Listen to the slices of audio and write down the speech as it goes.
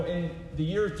In the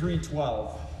year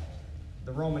 312,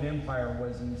 the Roman Empire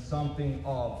was in something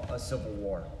of a civil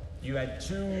war. You had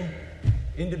two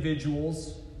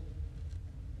individuals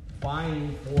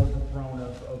vying for the throne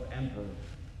of emperor,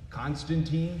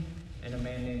 Constantine and a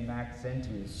man named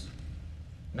Maxentius.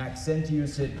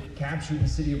 Maxentius had captured the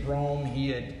city of Rome. He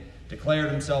had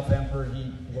declared himself emperor.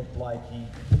 He looked like he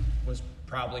was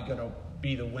probably going to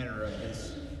be the winner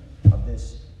of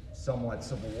this somewhat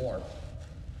civil war.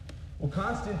 Well,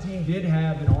 Constantine did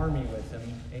have an army with him,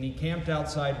 and he camped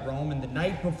outside Rome, and the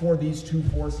night before these two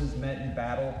forces met in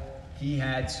battle, he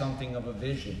had something of a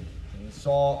vision. And he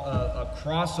saw a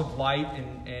cross of light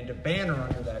and a banner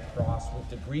under that cross with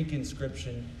the Greek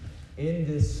inscription, "In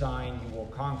this sign you will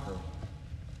conquer."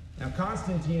 Now,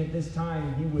 Constantine at this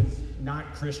time, he was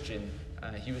not Christian.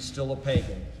 He was still a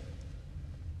pagan.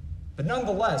 But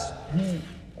nonetheless, he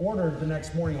ordered the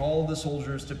next morning all of the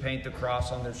soldiers to paint the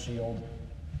cross on their shield.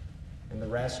 And the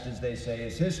rest, as they say,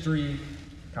 is history.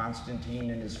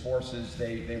 Constantine and his forces,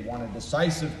 they won a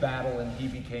decisive battle, and he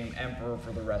became emperor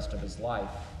for the rest of his life.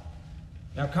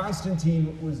 Now,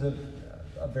 Constantine was a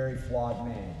very flawed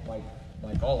man,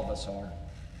 like all of us are.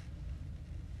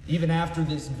 Even after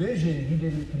this vision, he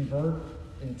didn't convert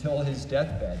until his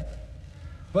deathbed.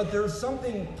 But there's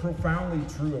something profoundly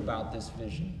true about this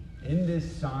vision. In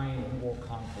this sign you will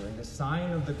conquer. In the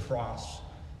sign of the cross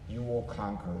you will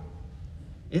conquer.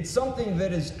 It's something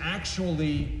that is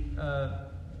actually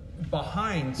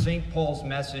behind St. Paul's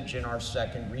message in our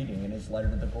second reading in his letter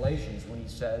to the Galatians when he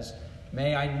says,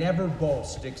 "May I never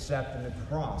boast except in the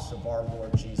cross of our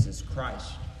Lord Jesus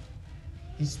Christ."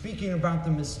 He's speaking about the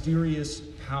mysterious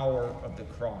power of the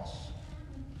cross.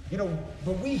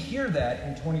 But we hear that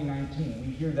in 2019.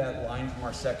 We hear that line from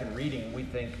our second reading, and we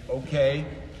think, okay,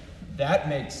 that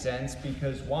makes sense,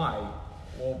 because why?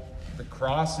 Well, the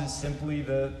cross is simply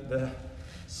the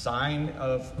sign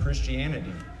of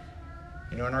Christianity.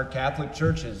 In our Catholic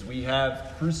churches, we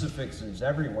have crucifixes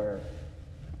everywhere.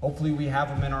 Hopefully we have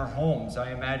them in our homes.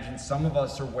 I imagine some of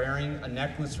us are wearing a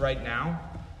necklace right now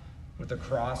with a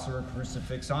cross or a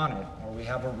crucifix on it, or we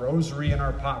have a rosary in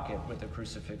our pocket with a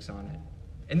crucifix on it.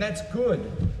 And that's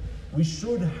good. We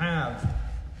should have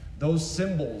those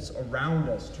symbols around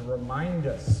us to remind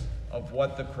us of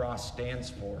what the cross stands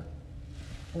for.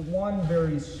 But one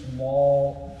very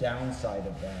small downside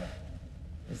of that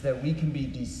is that we can be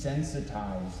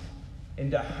desensitized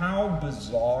into how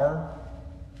bizarre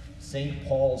St.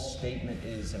 Paul's statement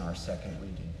is in our second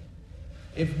reading.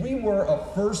 If we were a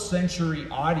first century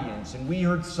audience and we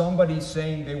heard somebody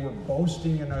saying they were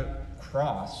boasting in a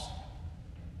cross,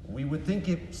 we would think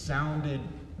it sounded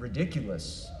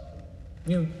ridiculous.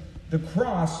 The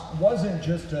cross wasn't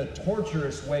just a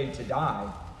torturous way to die,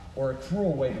 or a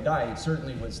cruel way to die. It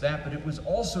certainly was that, but it was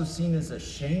also seen as a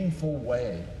shameful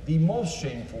way, the most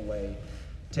shameful way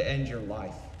to end your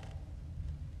life.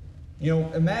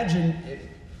 Imagine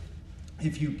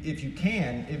if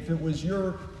it was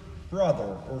your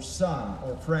brother or son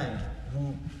or friend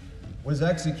who was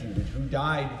executed, who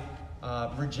died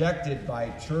rejected by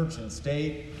church and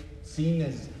state, seen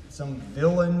as some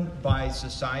villain by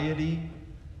society.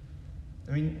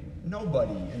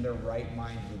 Nobody in their right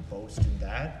mind would boast in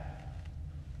that.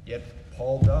 Yet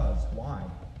Paul does. Why?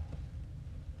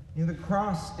 The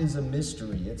cross is a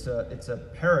mystery. It's a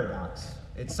paradox.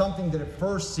 It's something that at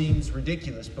first seems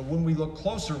ridiculous, but when we look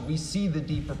closer, we see the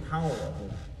deeper power of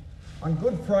it. On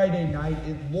Good Friday night,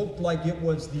 it looked like it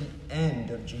was the end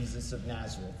of Jesus of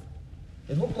Nazareth.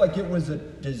 It looked like it was a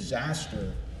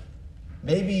disaster.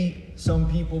 Maybe some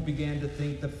people began to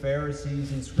think the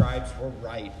Pharisees and scribes were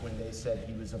right when they said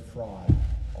he was a fraud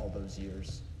all those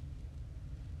years.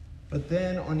 But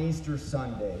then on Easter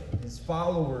Sunday, his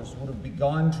followers would have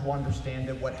begun to understand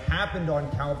that what happened on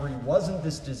Calvary wasn't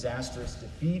this disastrous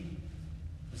defeat,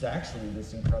 it was actually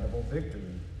this incredible victory.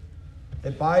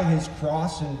 That by his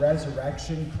cross and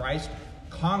resurrection, Christ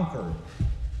conquered.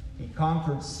 He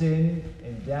conquered sin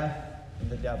and death and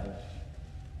the devil,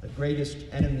 the greatest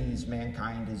enemies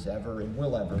mankind has ever and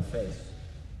will ever face.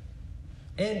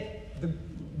 And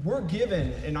we're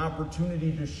given an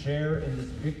opportunity to share in this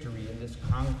victory, in this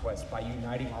conquest, by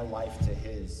uniting our life to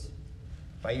his.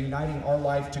 By uniting our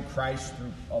life to Christ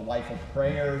through a life of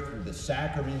prayer, through the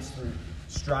sacraments, through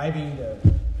striving to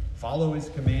follow his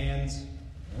commands,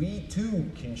 we too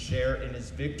can share in his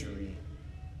victory.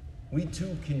 We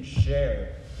too can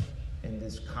share in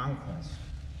this conquest.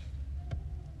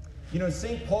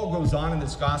 St. Paul goes on in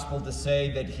this gospel to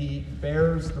say that he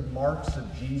bears the marks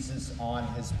of Jesus on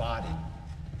his body.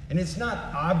 And it's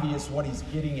not obvious what he's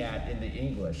getting at in the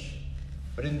English,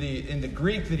 but in the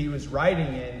Greek that he was writing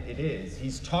in, it is.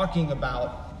 He's talking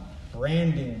about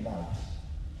branding marks.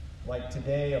 Like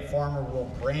today, a farmer will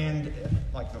brand,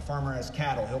 like if a farmer has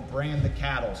cattle, he'll brand the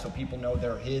cattle so people know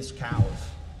they're his cows.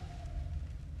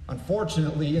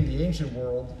 Unfortunately, in the ancient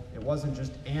world, it wasn't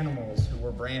just animals who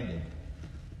were branded.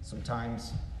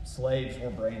 Sometimes slaves were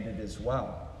branded as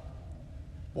well.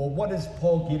 Well, what is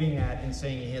Paul getting at in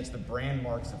saying he has the brand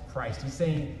marks of Christ? He's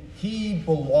saying he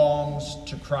belongs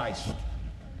to Christ.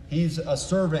 He's a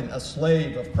servant, a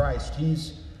slave of Christ.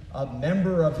 He's a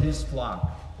member of his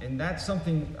flock. And that's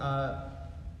something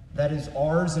that is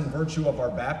ours in virtue of our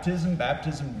baptism.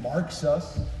 Baptism marks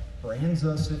us, brands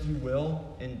us, if you will,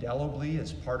 indelibly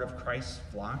as part of Christ's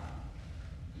flock.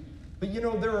 But you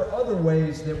know, there are other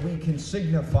ways that we can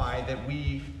signify that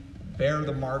we bear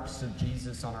the marks of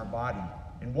Jesus on our body.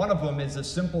 And one of them is a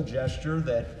simple gesture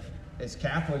that, as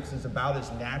Catholics, is about as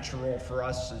natural for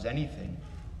us as anything.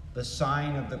 The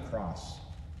sign of the cross.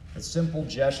 A simple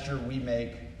gesture we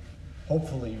make,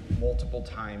 hopefully, multiple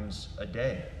times a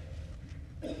day.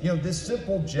 You know, this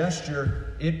simple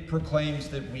gesture, it proclaims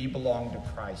that we belong to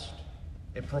Christ.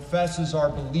 It professes our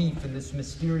belief in this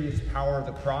mysterious power of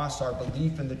the cross, our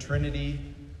belief in the Trinity.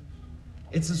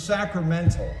 It's a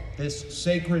sacramental, this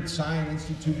sacred sign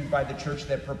instituted by the church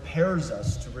that prepares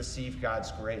us to receive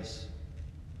God's grace.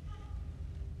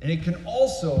 And it can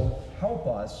also help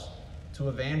us to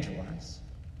evangelize.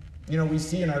 You know, we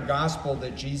see in our gospel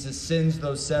that Jesus sends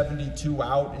those 72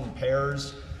 out in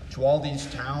pairs to all these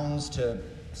towns to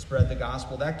spread the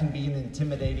gospel. That can be an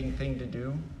intimidating thing to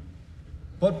do.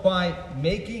 But by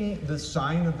making the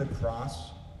sign of the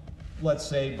cross, let's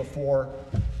say if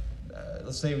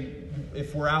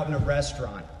we're out in a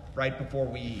restaurant, right before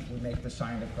we make the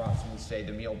sign of the cross and we say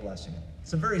the meal blessing.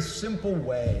 It's a very simple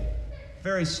way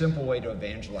to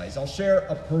evangelize. I'll share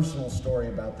a personal story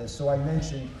about this. So I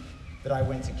mentioned that I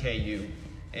went to KU,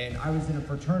 and I was in a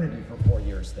fraternity for 4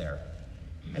 years there.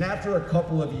 And after a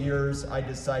couple of years, I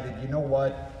decided, you know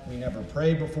what? We never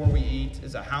pray before we eat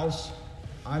as a house.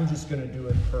 I'm just going to do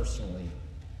it personally.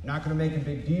 I'm not going to make a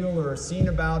big deal or a scene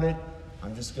about it.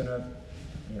 I'm just going to,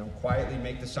 quietly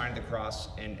make the sign of the cross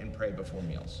and pray before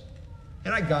meals.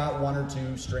 And I got one or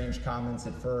two strange comments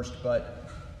at first, but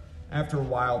after a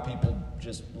while, people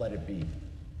just let it be.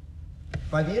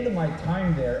 By the end of my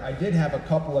time there, I did have a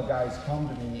couple of guys come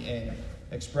to me and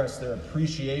express their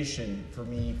appreciation for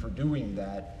me for doing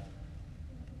that.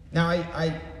 Now,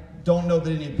 I don't know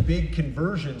that any big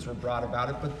conversions were brought about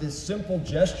it, but this simple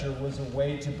gesture was a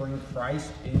way to bring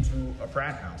Christ into a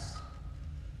frat house.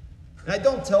 And I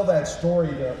don't tell that story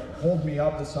to hold me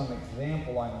up as some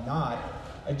example. I'm not.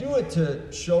 I do it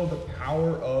to show the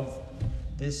power of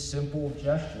this simple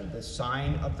gesture, the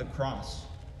sign of the cross.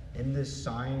 In this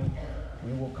sign,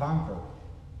 we will conquer.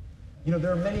 You know,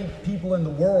 there are many people in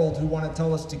the world who want to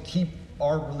tell us to keep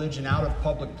our religion out of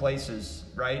public places,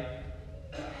 right?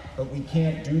 But we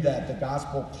can't do that. The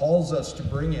gospel calls us to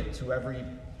bring it to every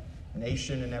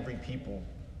nation and every people.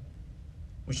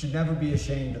 We should never be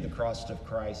ashamed of the cross of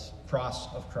Christ.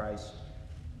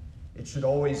 It should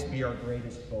always be our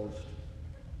greatest boast.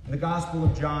 In the Gospel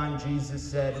of John, Jesus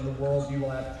said, "In the world you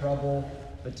will have trouble,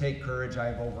 but take courage, I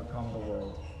have overcome the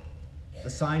world." The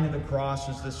sign of the cross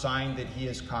is the sign that he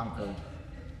has conquered,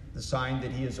 the sign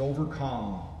that he has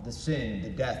overcome the sin, the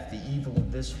death, the evil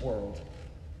of this world.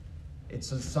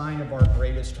 It's a sign of our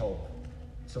greatest hope.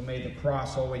 So may the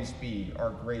cross always be our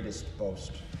greatest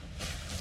boast.